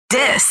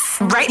This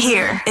right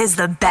here is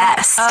the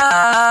best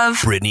of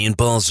Brittany and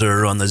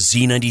Balzer on the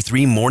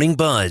Z93 Morning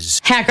Buzz.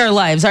 Hack our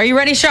lives. Are you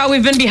ready, Shaw?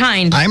 We've been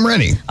behind. I'm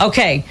ready.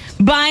 Okay.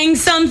 Buying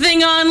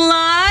something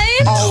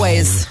online?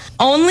 Always.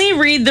 Only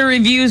read the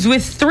reviews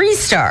with 3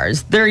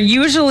 stars. They're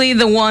usually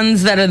the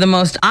ones that are the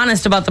most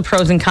honest about the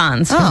pros and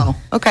cons. Oh,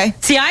 okay.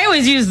 See, I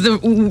always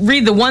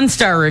read the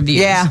 1-star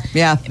reviews.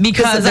 Yeah.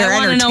 Because they're I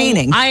want to know.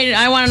 entertaining.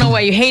 I want to know why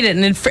you hate it,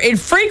 and it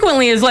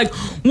frequently is like,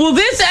 well,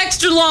 this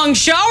extra long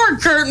shower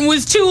curtain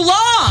was too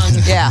long.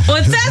 Yeah. Well,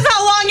 it says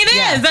how long it is.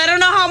 Yeah. I don't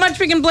know how much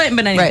we can blame,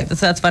 but anyway, Right.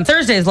 that's fun.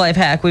 Thursday's life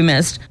hack we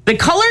missed. The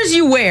colors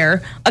you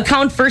wear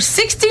account for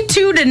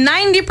 62 to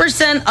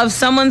 90% of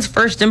someone's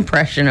first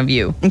impression of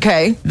you.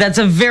 Okay. That's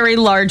a very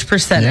large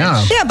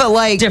percentage. Yeah, but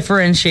like,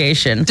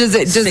 Differentiation. does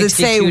it 62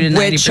 say to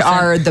which 90%.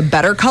 are the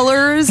better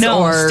colors?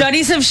 No, or?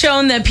 studies have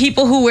shown that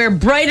people who wear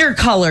brighter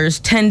colors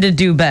tend to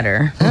do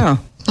better. Oh.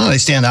 Oh, they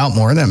stand out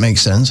more. That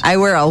makes sense. I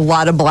wear a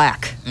lot of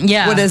black.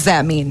 Yeah. What does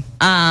that mean?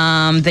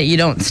 That you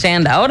don't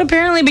stand out,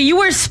 apparently, but you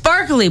wear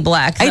sparkly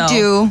black, though. I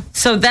do.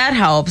 So that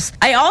helps.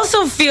 I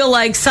also feel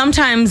like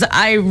sometimes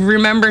I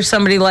remember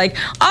somebody like,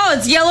 oh,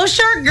 it's yellow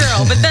shirt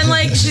girl, but then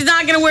like she's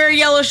not going to wear a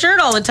yellow shirt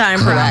all the time,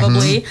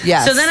 probably.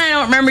 Yes. So then I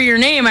don't remember your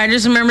name. I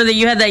just remember that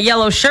you had that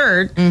yellow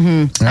shirt.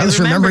 I was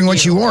remembering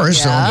what you wore,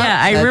 so. Yeah,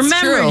 I That's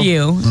remember true.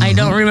 you. I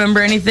don't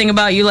remember anything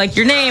about you like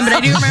your name, but I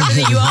do remember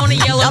that you own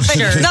a yellow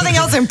shirt. Nothing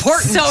else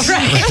important. So,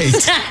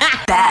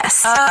 right.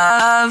 best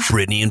of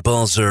Brittany and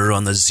Balzer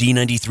on the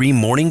Z93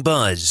 Morning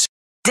Buzz.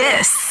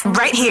 this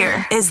right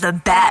here is the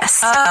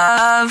best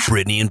of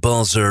Brittany and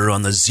Balzer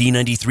on the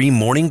Z93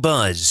 Morning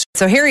Buzz.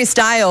 So Harry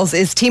Styles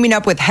is teaming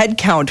up with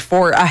Headcount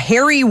for a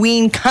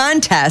Harryween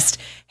contest.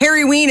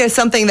 Harryween is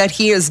something that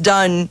he has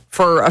done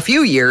for a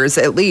few years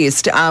at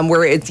least,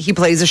 where he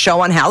plays a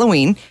show on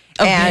Halloween.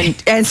 Okay.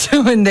 And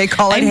so when they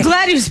call it... I'm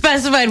glad you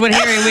specified what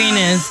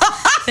Harryween is.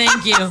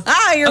 Thank you.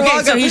 You're okay,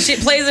 welcome. so he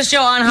plays a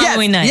show on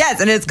Halloween night.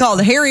 Yes, and it's called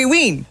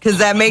Harryween because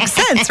that makes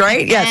sense,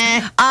 right?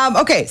 Yes.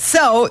 Okay,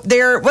 so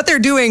what they're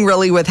doing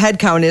really with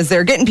Headcount is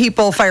they're getting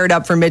people fired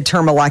up for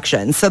midterm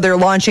elections. So they're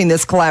launching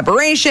this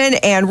collaboration,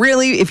 and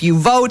really, if you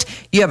vote,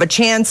 you have a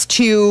chance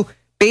to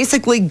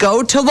basically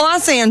go to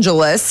Los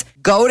Angeles,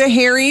 go to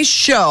Harry's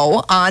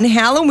show on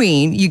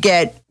Halloween. You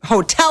get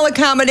hotel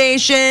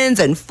accommodations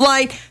and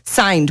flight,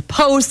 signed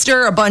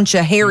poster, a bunch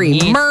of Harry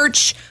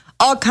merch,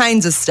 all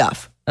kinds of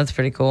stuff. That's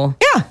pretty cool.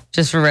 Yeah.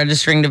 Just for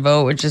registering to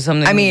vote, which is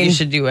something you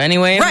should do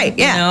anyway. Right,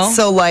 yeah. You know?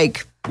 So,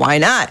 like, why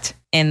not?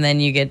 And then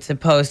you get to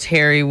post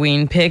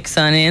Harryween pics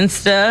on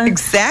Insta.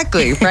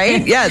 Exactly,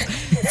 right? Yes.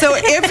 So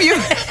if you,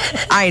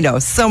 I know,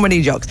 so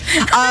many jokes.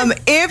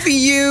 If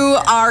you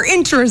are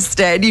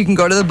interested, you can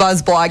go to the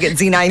Buzz blog at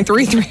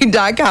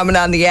z933.com and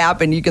on the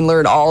app, and you can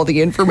learn all the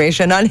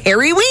information on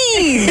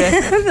Harryween.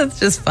 That's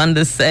just fun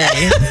to say.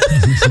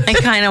 I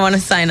kind of want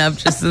to sign up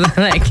just so that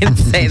I can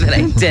say that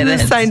I did it.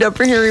 Signed up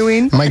for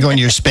Harryween? Might go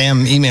into your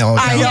spam email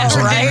account. I know, or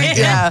something, right?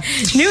 Yeah.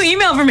 New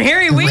email from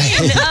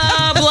Harryween.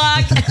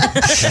 Block.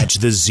 Catch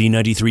the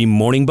Z93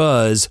 Morning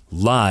Buzz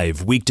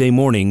live weekday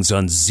mornings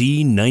on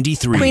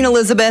Z93. Queen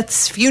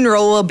Elizabeth's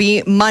funeral will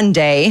be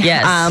Monday.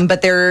 Yes.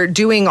 But they're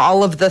doing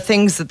all of the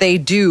things that they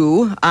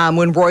do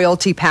when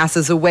royalty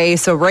passes away.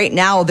 So right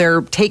now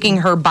they're taking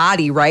her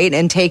body, right,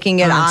 and taking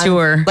it on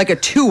tour. like a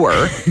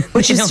tour,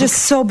 which is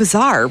just so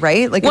bizarre,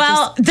 right? Like,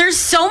 Well, there's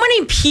so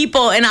many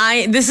people,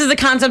 and this is the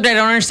concept I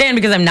don't understand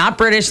because I'm not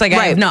British. Like,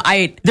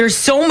 there's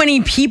so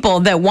many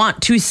people that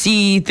want to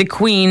see the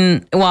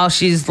Queen while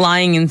she's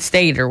lying in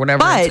state or whatever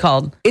it's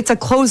called. It's a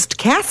closed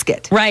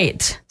casket.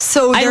 Right.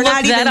 So they're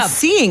not even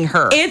seeing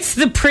her. It's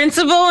the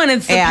principle and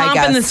it's the pomp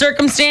and the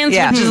circumstance,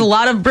 which is a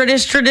lot of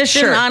British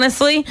tradition,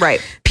 honestly.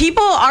 Right.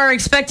 People are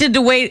expected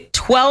to wait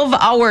 12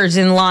 hours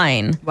in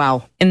line.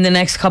 Wow. In the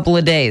next couple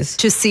of days.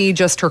 To see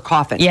just her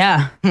coffin.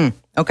 Yeah.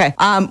 Okay.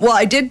 Well,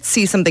 I did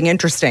see something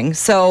interesting.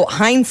 So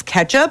Heinz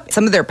Ketchup,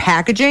 some of their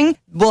packaging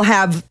will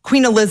have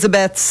Queen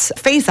Elizabeth's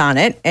face on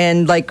it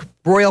and like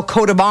royal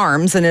coat of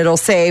arms, and it'll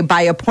say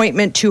by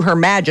appointment to Her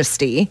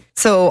Majesty.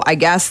 So I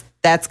guess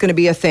that's going to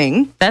be a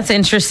thing. That's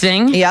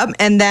interesting. Yep.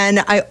 And then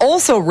I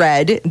also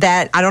read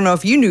that, I don't know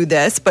if you knew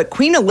this, but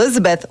Queen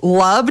Elizabeth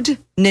loved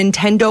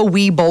Nintendo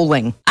Wii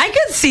bowling. I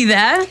could see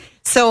that.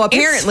 So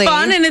apparently, it's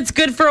fun and it's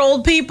good for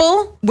old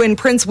people. When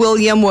Prince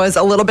William was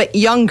a little bit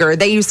younger,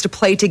 they used to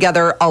play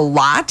together a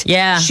lot.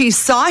 Yeah. She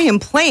saw him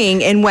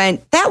playing and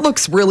went, that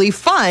looks really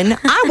fun.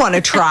 I want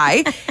to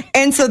try.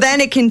 And so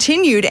then it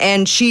continued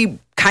and she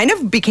kind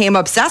of became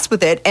obsessed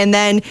with it. And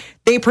then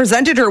they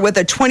presented her with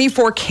a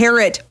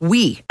 24-karat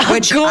Wii,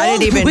 which I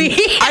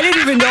didn't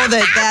even know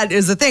that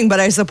is a thing. But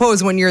I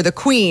suppose when you're the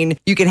queen,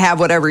 you can have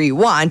whatever you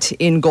want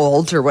in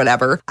gold or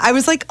whatever. I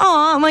was like,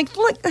 oh, I'm like,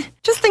 look,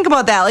 just think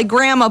about that. Like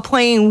grandma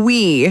playing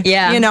Wii,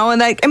 yeah, you know, and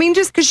like, I mean,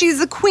 just because she's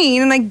the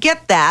queen and I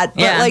get that,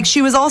 but like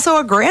she was also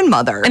a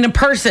grandmother and a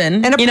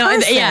person, and a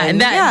person. And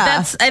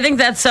that's I think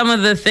that's some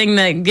of the thing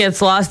that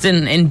gets lost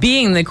in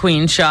being the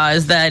queen, Shaw,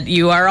 is that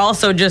you are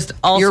also just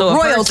you're a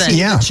royalty.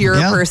 person. You're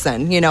a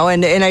person, you know,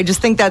 and I just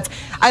just think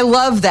I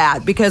love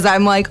that because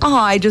I'm like, oh,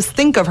 I just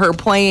think of her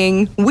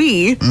playing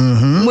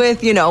Wii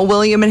with,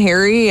 William and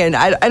Harry. And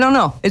I don't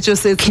know. It's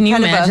Can you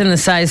imagine the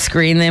size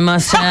screen they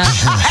must have?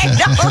 I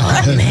know.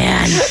 Oh,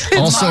 man.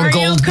 Also Mario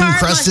gold Kart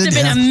encrusted. must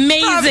have been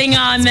amazing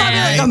on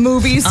that. Like a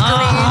movie screen.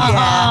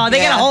 They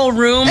got a whole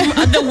room,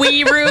 the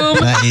Wii room.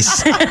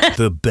 Nice.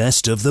 The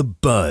best of the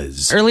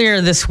buzz.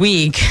 Earlier this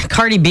week,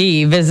 Cardi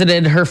B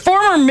visited her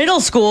former middle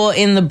school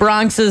in the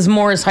Bronx's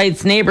Morris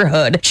Heights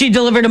neighborhood. She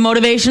delivered a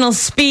motivational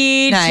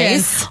speech.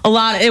 Nice.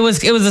 And it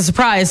was a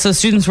surprise, so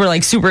students were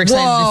like super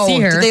excited to see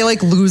her. Did they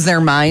like lose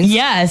their minds?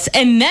 Yes.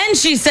 And then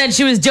she said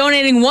she was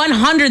donating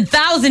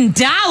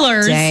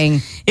 $100,000.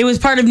 Dang. It was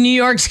part of New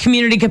York's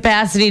Community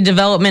Capacity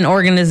Development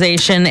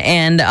Organization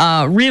and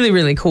really,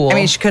 really cool. I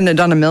mean, she couldn't have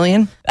done $1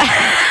 million.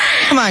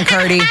 Come on,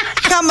 Cardi.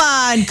 Come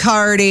on,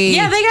 Cardi.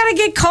 Yeah, they got to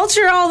get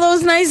Culture all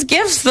those nice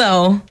gifts,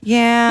 though.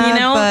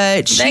 Yeah,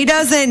 but she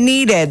doesn't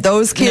need it.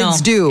 Those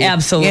kids do.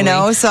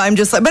 Absolutely. So I'm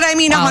just like, but I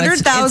mean,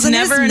 100,000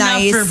 is never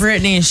nice. enough for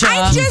Britney Shaw.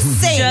 I'm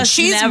just saying,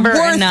 she's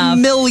worth enough.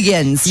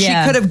 millions.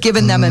 Yeah. She could have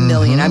given them $1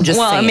 million. I'm just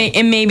saying.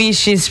 And maybe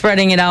she's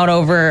spreading it out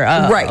over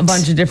a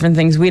bunch of different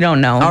things. We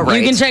don't know. All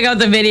right. You can check out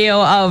the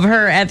video of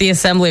her at the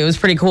assembly. It was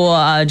pretty cool.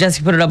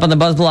 Jesse put it up on the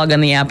Buzz blog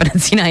on the app and at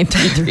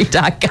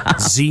Z933.com.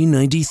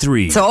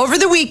 Z93. So over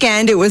the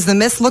weekend, it was the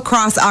Miss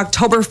Lacrosse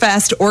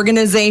Oktoberfest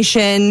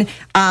organization.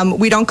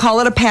 We don't call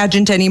it a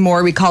pageant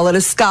anymore. We call it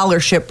a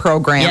scholarship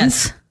program.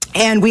 Yes.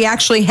 And we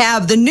actually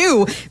have the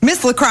new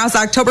Miss Lacrosse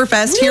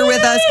Oktoberfest here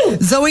with us,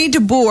 Zoe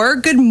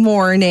DeBoer. Good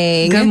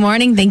morning. Good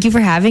morning. Thank you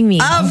for having me.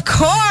 Of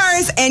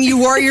course. And you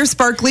wore your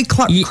sparkly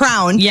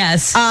crown.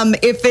 Yes.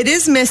 If it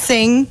is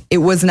missing, it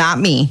was not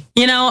me.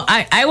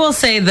 I will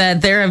say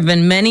that there have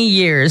been many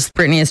years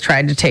Britney has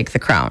tried to take the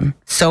crown.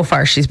 So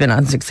far, she's been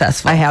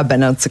unsuccessful. I have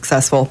been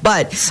unsuccessful,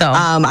 but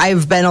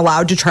I've been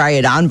allowed to try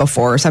it on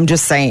before. So I'm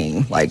just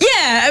saying,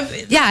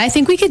 yeah, I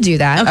think we could do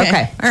that.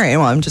 Okay. All right.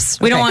 Well, I'm just.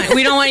 We don't want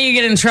you to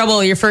get in trouble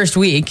your first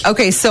week.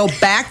 Okay, so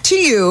back to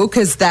you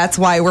because that's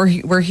why we're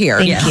here.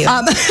 Thank you.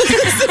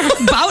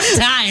 About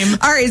time.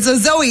 All right, so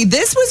Zoe,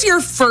 this was your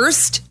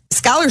first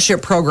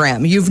scholarship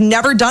program. You've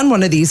never done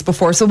one of these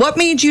before. So what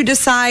made you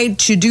decide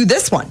to do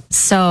this one?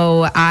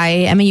 So I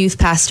am a youth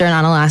pastor in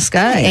Onalaska,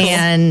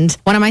 and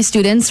one of my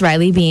students,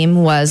 Riley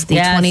Beam, was the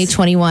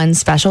 2021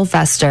 Special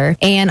Fester.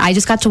 And I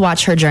just got to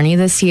watch her journey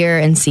this year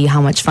and see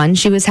how much fun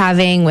she was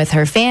having with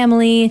her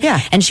family.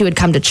 Yeah. And she would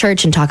come to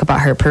church and talk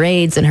about her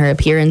parades and her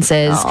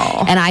appearances.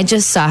 Oh. And I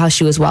just saw how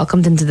she was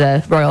welcomed into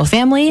the royal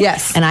family.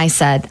 Yes. And I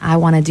said, I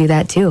want to do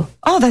that too.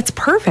 Oh, that's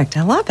perfect.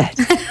 I love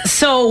it.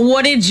 So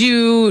what did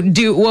you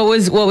do? What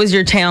was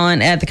your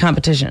talent at the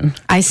competition?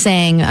 I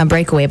sang A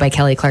Breakaway by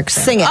Kelly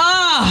Clarkson. Sing it.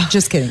 Oh,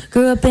 Just kidding.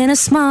 Grew up in a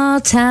small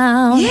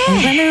town,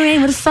 and when the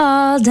rain would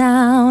fall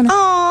down.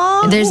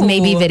 Oh, There's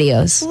maybe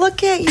videos.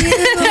 Look at you.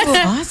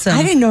 awesome.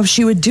 I didn't know if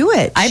she would do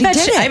it. I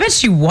bet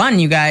she won,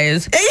 you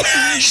guys.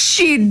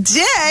 She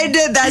did.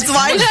 That's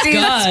why she's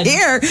good.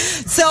 here.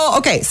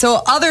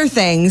 So other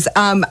things.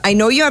 I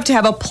know you have to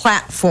have a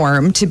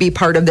platform to be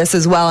part of this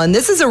as well. And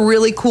this is a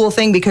really cool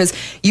thing because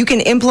you can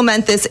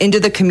implement this into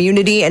the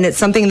community and it's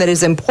something that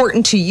is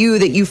important to you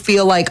that you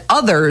feel like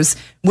others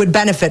would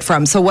benefit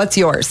from. So what's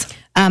yours?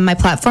 My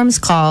platform's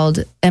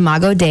called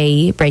Imago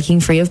Dei, Breaking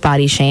Free of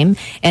Body Shame.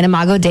 And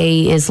Imago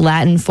Dei is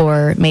Latin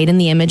for made in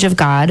the image of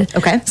God.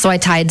 Okay. So I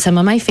tied some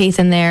of my faith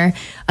in there.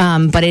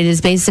 But it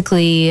is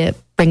basically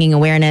bringing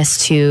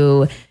awareness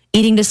to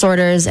eating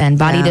disorders and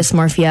body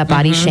dysmorphia,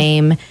 body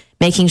shame,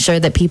 making sure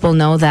that people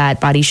know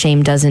that body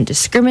shame doesn't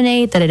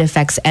discriminate, that it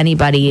affects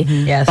anybody,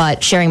 Yes.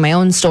 but sharing my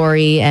own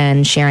story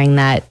and sharing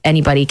that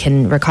anybody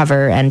can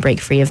recover and break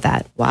free of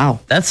that. Wow.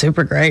 That's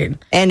super great.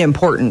 And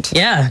important.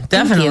 Yeah,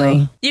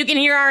 definitely. you. You can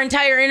hear our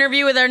entire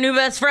interview with our new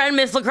best friend,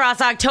 Miss Lacrosse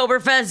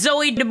Oktoberfest,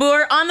 Zoe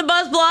DeBoer, on the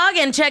Buzz blog,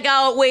 and check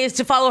out ways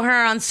to follow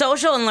her on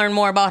social and learn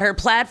more about her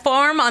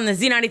platform on the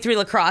Z93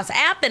 Lacrosse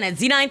app and at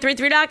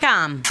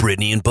Z933.com.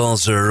 Britney and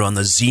Balzer on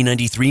the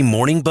Z93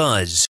 Morning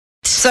Buzz.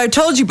 So I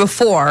told you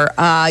before,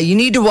 you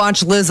need to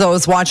watch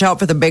Lizzo's Watch Out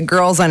for the Big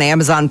Girls on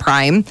Amazon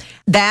Prime.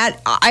 That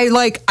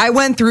I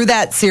went through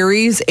that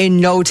series in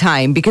no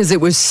time because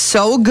it was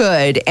so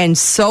good and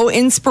so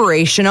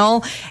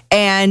inspirational.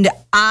 And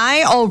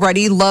I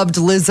already loved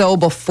Lizzo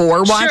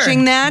before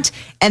watching that.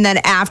 And then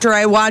after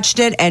I watched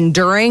it and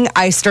during,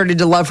 I started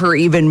to love her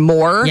even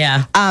more.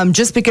 Yeah.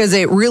 Just because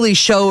it really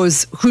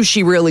shows who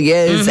she really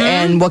is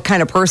and what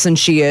kind of person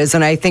she is.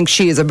 And I think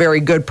she is a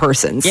very good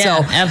person. Yeah,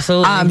 so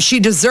absolutely.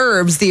 She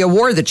deserves the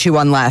award that she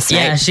won last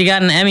Yeah, night. she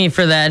got an Emmy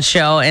for that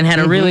show and had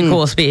a really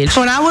cool speech.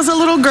 When I was a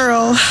little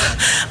girl,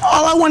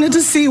 all I wanted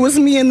to see was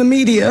me in the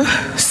media.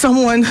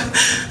 Someone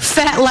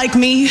fat like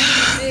me,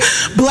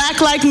 black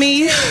like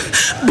me,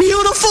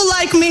 beautiful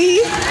like me.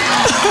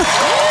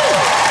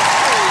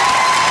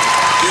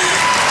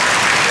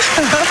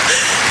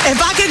 If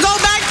I could go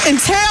back and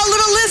tell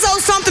little Lizzo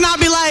something, I'd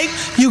be like,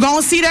 you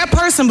gonna see that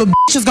person, but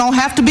bitch, it's gonna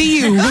have to be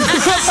you.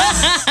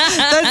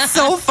 That's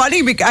so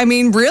funny. I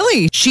mean,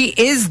 really, she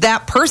is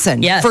that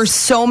person Yes. for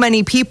so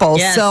many people.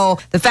 Yes. So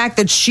the fact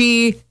that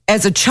she,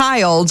 as a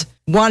child,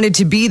 wanted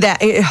to be that.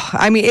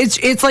 I mean,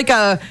 it's like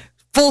a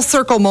full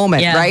circle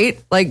moment,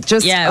 right? Like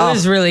just it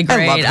was really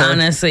great.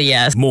 Honestly,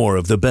 yes. More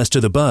of the Best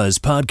of the Buzz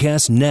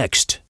podcast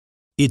next.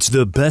 It's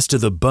the Best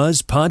of the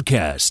Buzz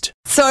podcast.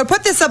 So I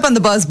put this up on the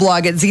Buzz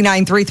blog at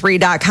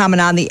z933.com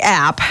and on the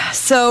app.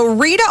 So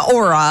Rita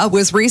Ora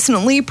was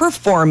recently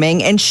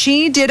performing, and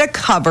she did a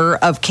cover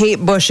of Kate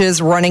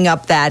Bush's Running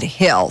Up That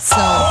Hill. So...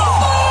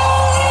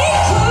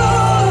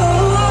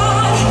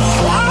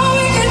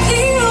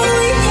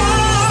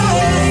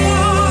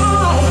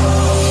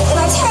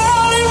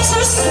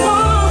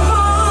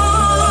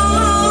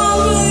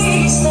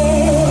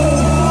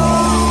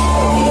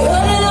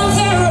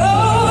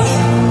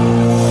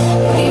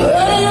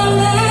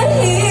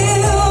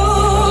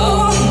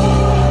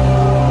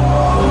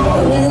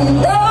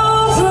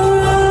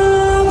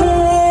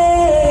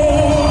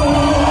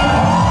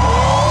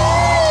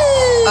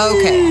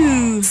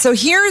 So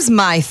here's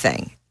my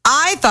thing.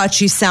 I thought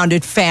she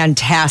sounded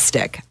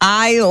fantastic.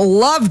 I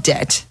loved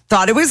it.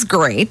 Thought it was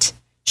great.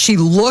 She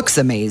looks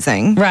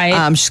amazing.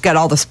 Right. She's got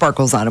all the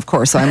sparkles on, of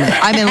course. So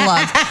I'm in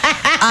love.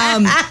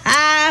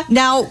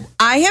 Now,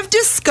 I have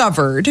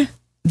discovered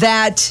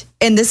that,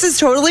 and this is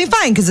totally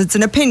fine because it's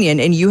an opinion,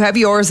 and you have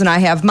yours and I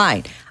have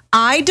mine.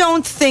 I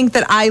don't think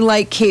that I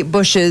like Kate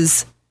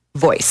Bush's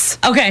voice.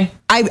 Okay.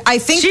 I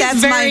think she's that's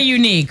very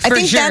unique. I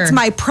think that's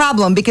my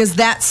problem because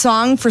that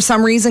song, for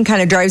some reason,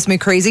 kind of drives me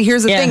crazy.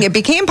 Here's the thing: it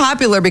became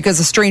popular because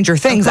of Stranger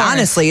Things.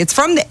 Honestly, it's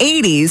from the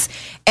 '80s,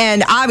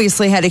 and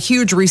obviously had a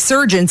huge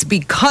resurgence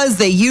because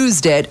they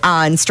used it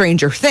on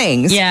Stranger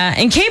Things. Yeah,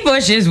 and Kate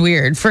Bush is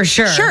weird for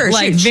sure. Sure,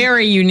 like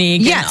very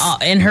unique. Yes,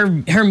 and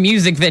her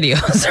music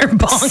videos are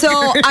bonkers. So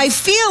I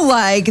feel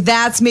like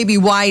that's maybe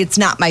why it's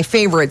not my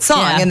favorite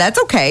song, and that's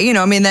okay. You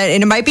know, I mean,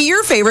 and it might be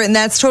your favorite, and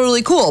that's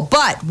totally cool.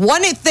 But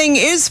one thing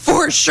is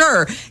for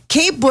sure,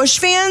 Kate Bush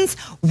fans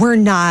were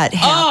not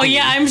happy. Oh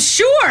yeah, I'm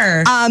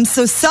sure.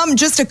 So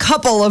just a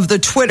couple of the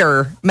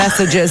Twitter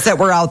messages that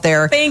were out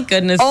there. Thank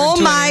goodness.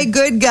 Oh my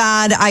good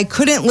God, I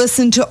couldn't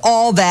listen to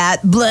all that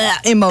blah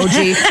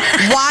emoji.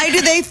 Why do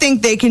they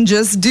think they can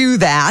just do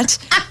that?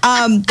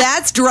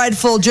 That's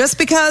dreadful. Just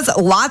because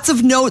lots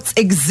of notes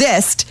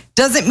exist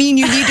doesn't mean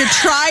you need to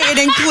try and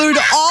include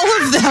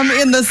all of them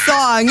in the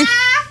song.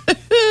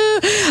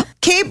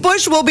 Kate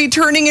Bush will be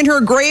turning in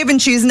her grave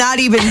and she's not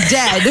even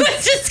dead. I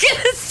was just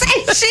going to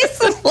say she's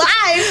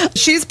alive.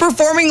 She's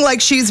performing like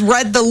she's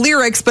read the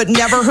lyrics but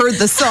never heard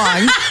the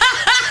song.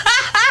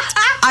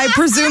 I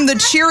presume the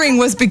cheering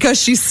was because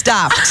she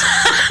stopped.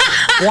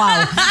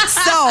 Wow.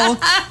 So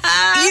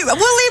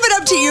we'll leave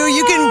it up to you.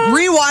 You can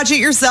rewatch it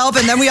yourself.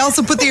 And then we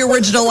also put the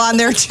original on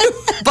there too.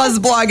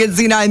 Buzzblog at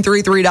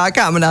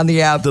z933.com and on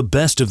the app. The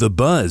Best of the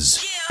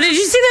Buzz. Did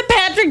you see that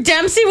Patrick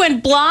Dempsey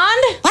went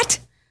blonde? What?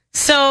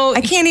 So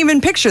I can't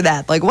even picture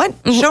that. Like what?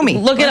 Show me.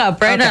 Look it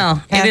up right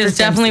now. Patrick it is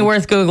definitely Dempsey.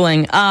 Worth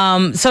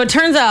Googling. So it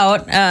turns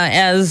out,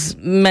 as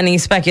many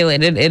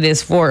speculated, it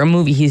is for a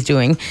movie he's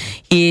doing.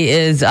 He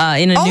is in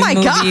a new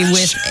movie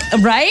with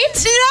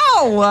right?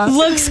 No.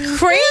 Looks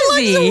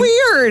crazy. It looks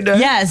weird.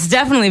 Yes,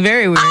 definitely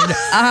very weird.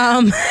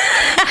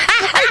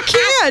 I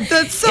can't.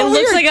 That's so weird. It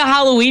looks like a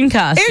Halloween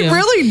costume. It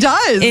really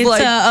does.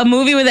 It's a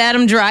movie with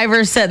Adam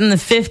Driver set in the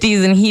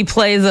 50s, and he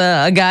plays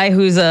a guy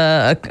who's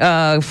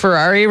a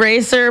Ferrari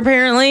racer,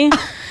 apparently.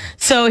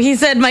 So he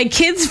said, my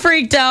kids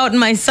freaked out and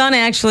my son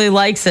actually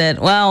likes it.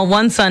 Well,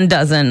 one son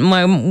doesn't.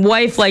 My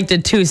wife liked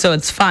it too, so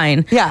it's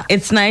fine. Yeah.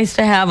 It's nice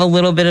to have a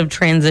little bit of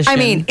transition. I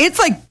mean, it's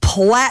like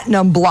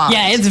platinum blonde.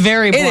 Yeah, it's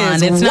very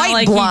blonde. It's not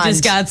like blonde. He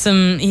just got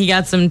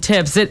some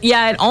tips.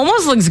 It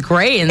almost looks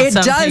gray in some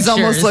pictures. It does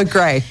almost look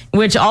gray.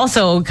 Which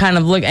also kind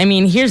of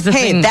here's the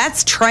thing. Hey,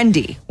 that's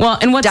trendy. Well,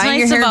 and what's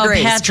nice about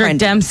Patrick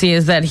Dempsey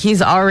is that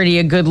he's already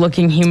a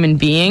good-looking human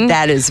being.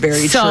 That is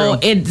very true. So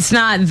it's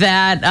not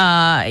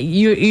that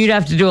you'd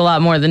have to do a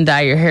lot more than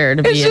dye your hair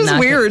to be. It's just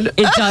weird.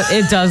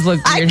 It does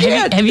look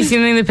weird. Have you seen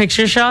any of the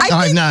pictures, Sean?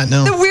 I've not.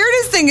 No. The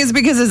weirdest thing is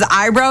because his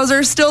eyebrows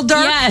are still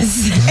dark.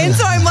 Yes. And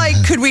so I'm like,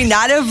 could we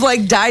not have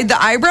dyed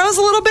the eyebrows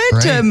a little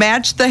bit to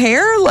match the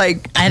hair?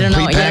 Like I don't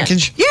know.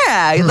 Package?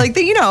 Yeah,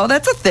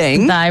 that's a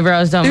thing. The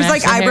eyebrows don't. There's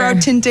match eyebrow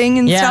tinting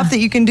and stuff that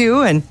you can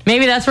do, and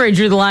maybe that's where he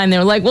drew the line. They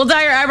were like, "We'll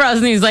dye your eyebrows,"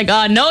 and he's like,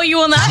 "No, you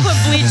will not put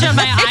bleach on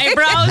my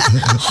eyebrows.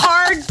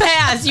 Hard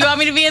pass. You want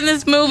me to be in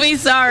this movie?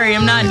 Sorry,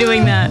 I'm not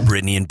doing that."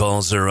 Brittany and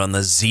Balls are on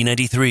the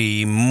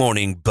Z93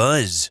 Morning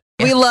Buzz.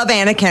 We love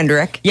Anna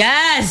Kendrick.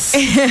 Yes.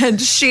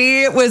 And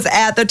she was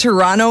at the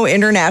Toronto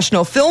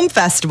International Film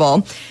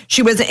Festival.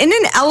 She was in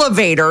an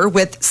elevator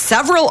with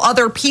several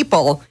other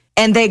people,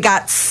 and they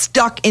got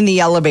stuck in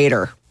the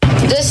elevator.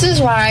 This is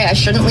why I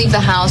shouldn't leave the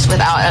house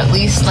without at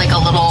least a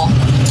little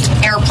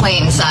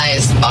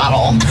airplane-sized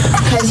bottle.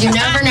 Because you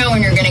never know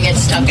when you're going to get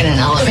stuck in an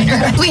elevator.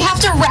 We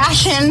have to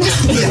ration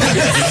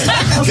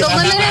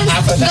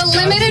the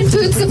limited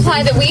food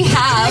supply that we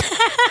have.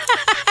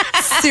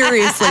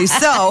 Seriously.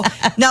 So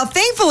now,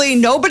 thankfully,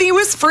 nobody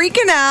was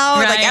freaking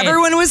out. Right.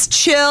 Everyone was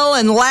chill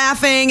and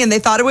laughing, and they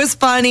thought it was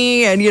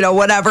funny and,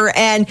 whatever.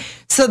 And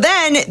So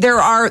then there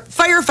are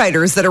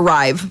firefighters that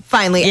arrive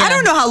finally. Yeah. I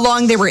don't know how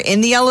long they were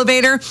in the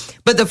elevator,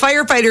 but the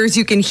firefighters,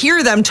 you can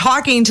hear them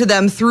talking to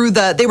them through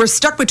they were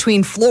stuck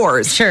between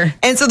floors. Sure.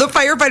 And so the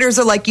firefighters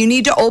are like, you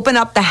need to open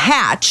up the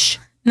hatch.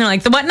 No,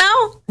 like the what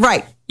now?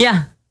 Right.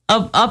 Yeah.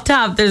 Up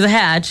top, there's a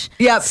hatch.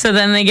 Yep. So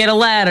then they get a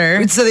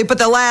ladder. So they put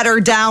the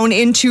ladder down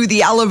into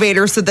the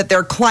elevator so that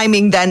they're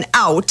climbing then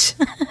out.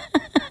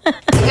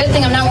 Good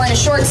thing I'm not wearing a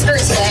short skirt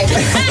today.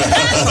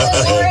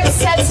 The Lord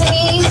said to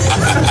me,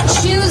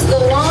 choose the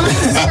long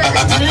skirt.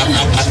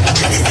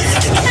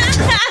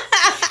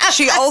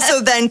 She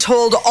also then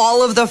told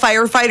all of the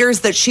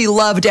firefighters that she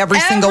loved every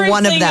single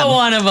one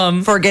of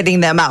them for getting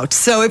them out.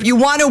 So if you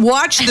want to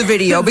watch the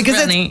video, because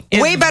it's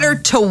way better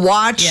to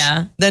watch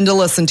than to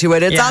listen to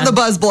it. It's on the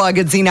Buzz blog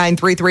at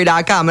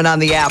Z933.com and on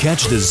the app.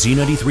 Catch the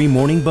Z93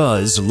 Morning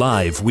Buzz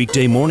live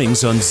weekday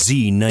mornings on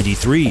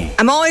Z93.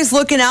 I'm always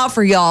looking out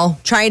for y'all,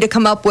 trying to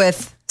come up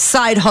with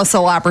side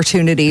hustle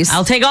opportunities.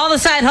 I'll take all the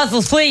side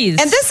hustles,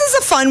 please. And this is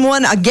a fun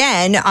one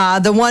again,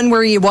 the one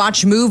where you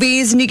watch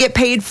movies and you get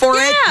paid for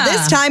it.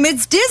 This time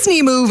it's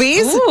Disney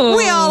movies. Ooh.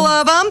 We all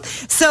love them.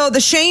 So the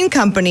Shane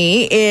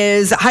Company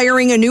is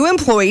hiring a new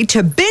employee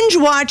to binge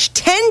watch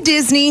 10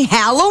 Disney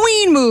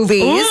Halloween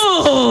movies.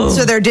 Ooh.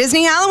 So they're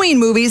Disney Halloween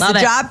movies. Love the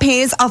it. job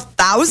pays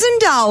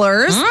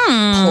 $1,000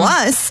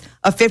 plus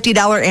a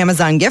 $50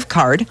 Amazon gift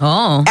card.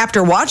 Oh.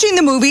 After watching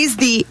the movies,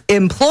 the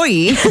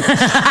employee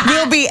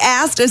will be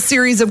asked a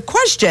series of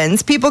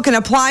questions. People can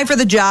apply for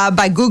the job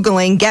by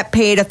Googling "get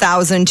paid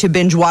 $1,000 to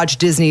binge watch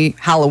Disney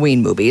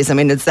Halloween movies." I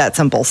mean, it's that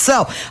simple.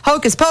 So,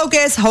 Hocus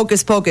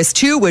Pocus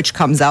 2, which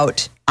comes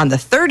out on the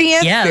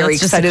 30th. Yeah, very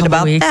that's just a excited couple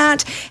about weeks.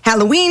 that.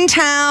 Halloween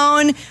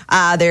Town.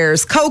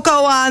 There's Coco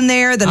on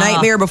there. The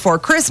Nightmare Before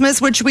Christmas,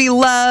 which we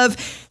love.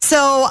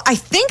 So I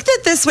think that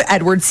this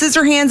Edward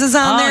Scissorhands is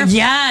on there.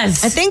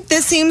 Yes. I think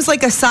this seems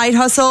like a side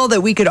hustle that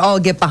we could all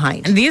get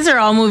behind. These are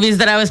all movies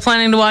that I was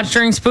planning to watch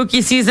during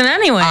spooky season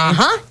anyway.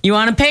 Uh-huh. You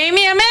want to pay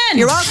me? I'm in.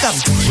 You're welcome.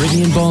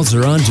 Brittany and Balls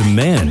are on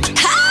demand.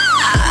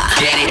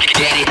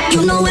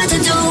 You know what to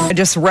do. I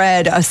just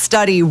read a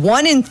study.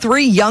 1 in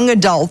 3 young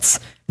adults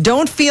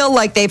don't feel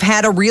like they've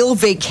had a real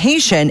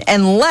vacation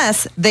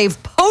unless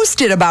they've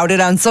posted about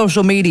it on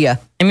social media.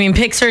 I mean,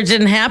 Pixar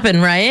didn't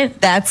happen, right?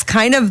 That's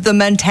kind of the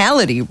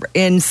mentality.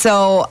 And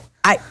so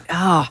I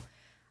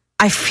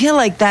feel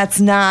like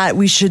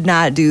we should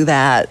not do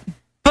that.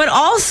 But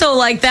also,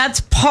 like,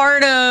 that's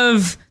part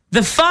of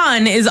the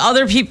fun is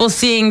other people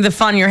seeing the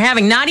fun you're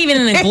having, not even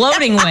in a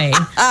gloating way.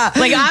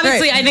 Like,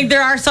 obviously, Right. I think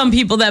there are some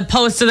people that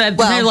post so that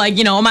they're like,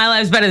 you know, my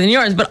life's better than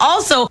yours. But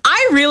also,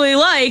 I really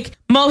like,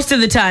 most of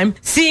the time,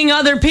 seeing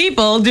other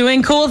people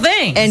doing cool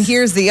things. And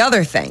here's the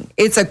other thing.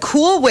 It's a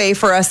cool way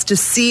for us to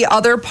see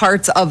other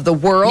parts of the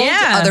world,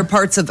 other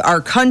parts of our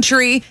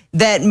country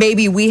that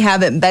maybe we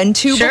haven't been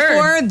to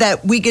before,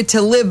 that we get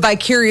to live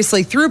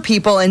vicariously through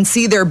people and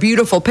see their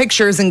beautiful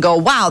pictures and go,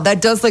 wow,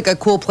 that does look a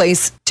cool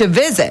place to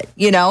visit,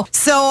 you know?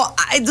 So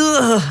I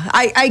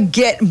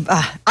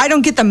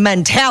don't get the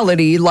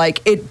mentality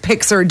like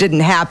Pixar didn't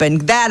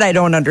happen. That I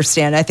don't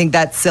understand. I think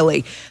that's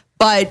silly.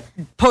 But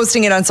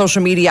posting it on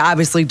social media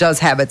obviously does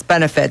have its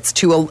benefits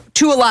to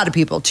a lot of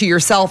people, to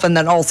yourself and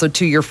then also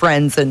to your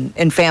friends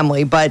and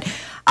family. But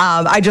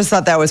I just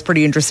thought that was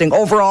pretty interesting.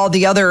 Overall,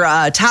 the other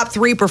top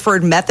 3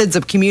 preferred methods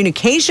of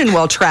communication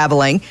while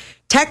traveling: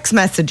 text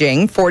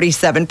messaging,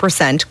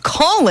 47%,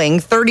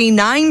 calling,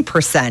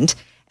 39%,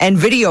 and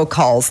video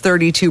calls,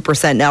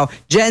 32%. Now,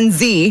 Gen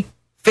Z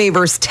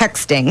favors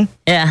texting.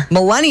 Yeah.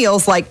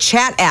 Millennials like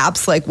chat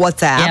apps like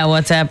WhatsApp. Yeah,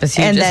 WhatsApp is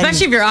huge, And then-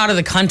 especially if you're out of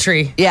the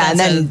country. Yeah, and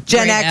That's then a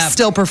Gen great X app.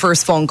 still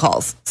prefers phone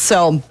calls.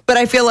 So, but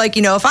I feel like,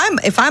 you know,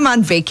 if I'm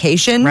on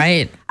vacation,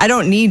 Right. I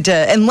don't need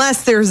to,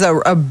 unless there's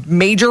a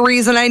major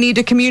reason I need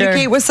to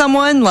communicate with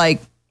someone, like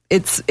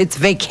it's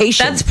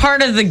vacation. That's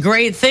part of the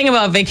great thing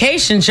about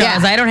vacation shows. Yeah.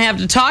 I don't have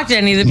to talk to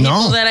any of the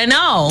people that I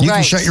know. You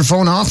can shut your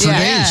phone off for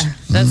days.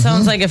 That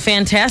sounds like a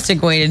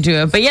fantastic way to do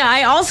it. But yeah,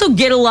 I also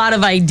get a lot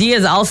of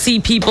ideas. I'll see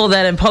people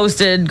that have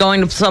posted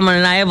going to someone,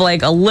 and I have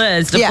like a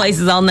list of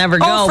places I'll never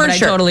go, for but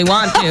sure. I totally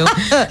want to.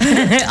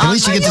 At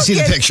least you get to see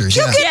the pictures.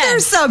 You'll get there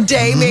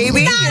someday,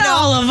 maybe. Not you know?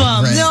 all of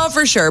them. Right. No,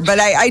 for sure.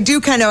 But I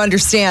do kind of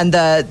understand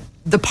the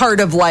part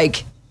of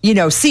like, you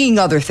know, seeing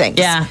other things.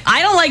 Yeah,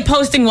 I don't like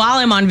posting while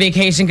I'm on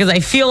vacation because I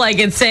feel like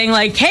it's saying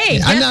like, "Hey,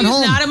 I'm guess not who's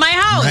home." not at my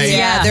house?" Right.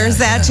 Yeah, there's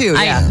that too.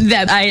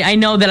 Yeah. I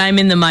know that I'm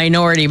in the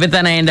minority, but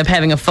then I end up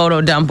having a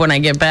photo dump when I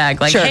get back.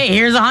 Like, Sure. hey,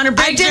 here's 100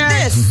 I pictures. did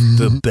this.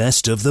 The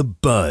best of the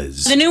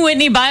buzz. The new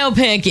Whitney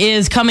biopic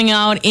is coming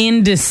out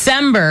in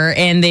December,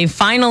 and they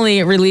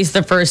finally released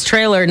the first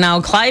trailer. Now,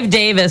 Clive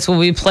Davis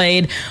will be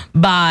played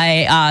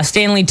by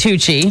Stanley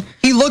Tucci.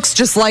 He looks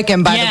just like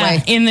him, by the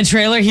way. In the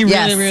trailer, he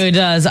Yes. really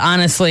does,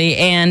 honestly.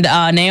 And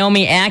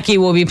Naomi Ackie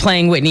will be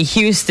playing Whitney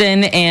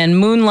Houston, and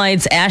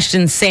Moonlight's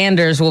Ashton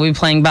Sanders will be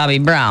playing Bobby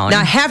Brown.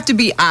 Now, I have to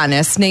be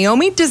honest,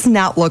 Naomi does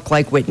not look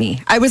like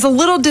Whitney. I was a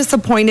little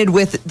disappointed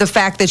with the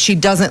fact that she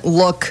doesn't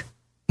look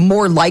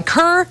more like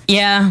her.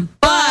 Yeah.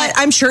 But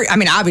I'm sure, I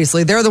mean,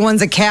 obviously, they're the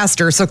ones that cast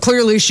her, so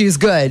clearly she's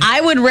good.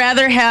 I would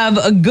rather have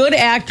a good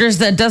actress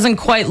that doesn't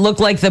quite look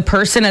like the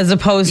person as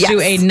opposed to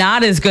a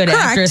not as good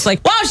actress.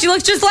 Like, wow, she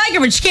looks just like her,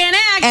 but she can't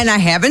act. And I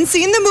haven't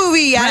seen the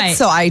movie yet,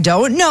 so I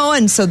don't know.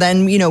 And so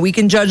then, we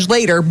can judge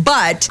later.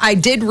 But I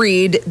did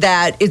read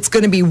that it's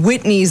going to be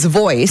Whitney's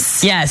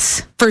voice.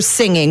 Yes. For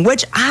singing,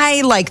 which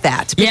I like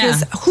that.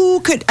 Because who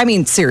could, I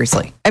mean,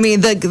 seriously. I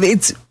mean,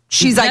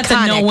 she's That's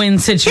iconic. a no-win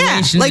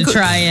situation to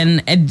try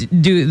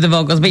and do the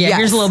vocals. But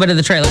here's a little bit of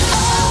the trailer.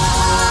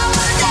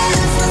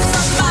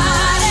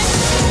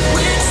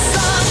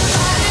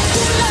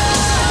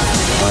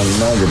 I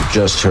might have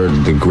just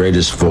heard the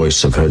greatest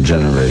voice of her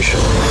generation.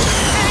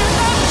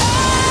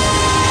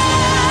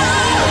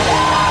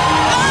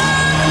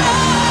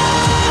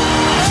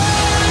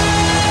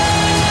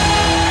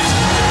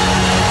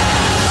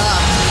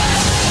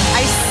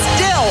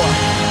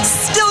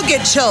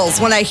 Get chills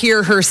when I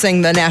hear her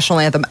sing the national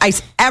anthem.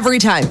 Every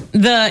time.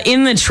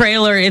 In the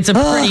trailer, it's a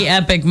pretty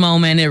epic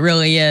moment. It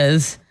really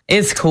is.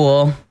 It's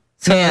cool.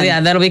 So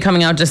that'll be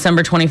coming out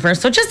December 21st.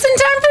 So just in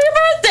time for your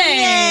birthday.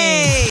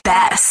 Yay!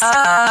 Best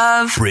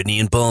of Brittany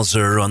and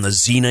Balzer on the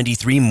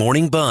Z93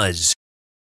 Morning Buzz.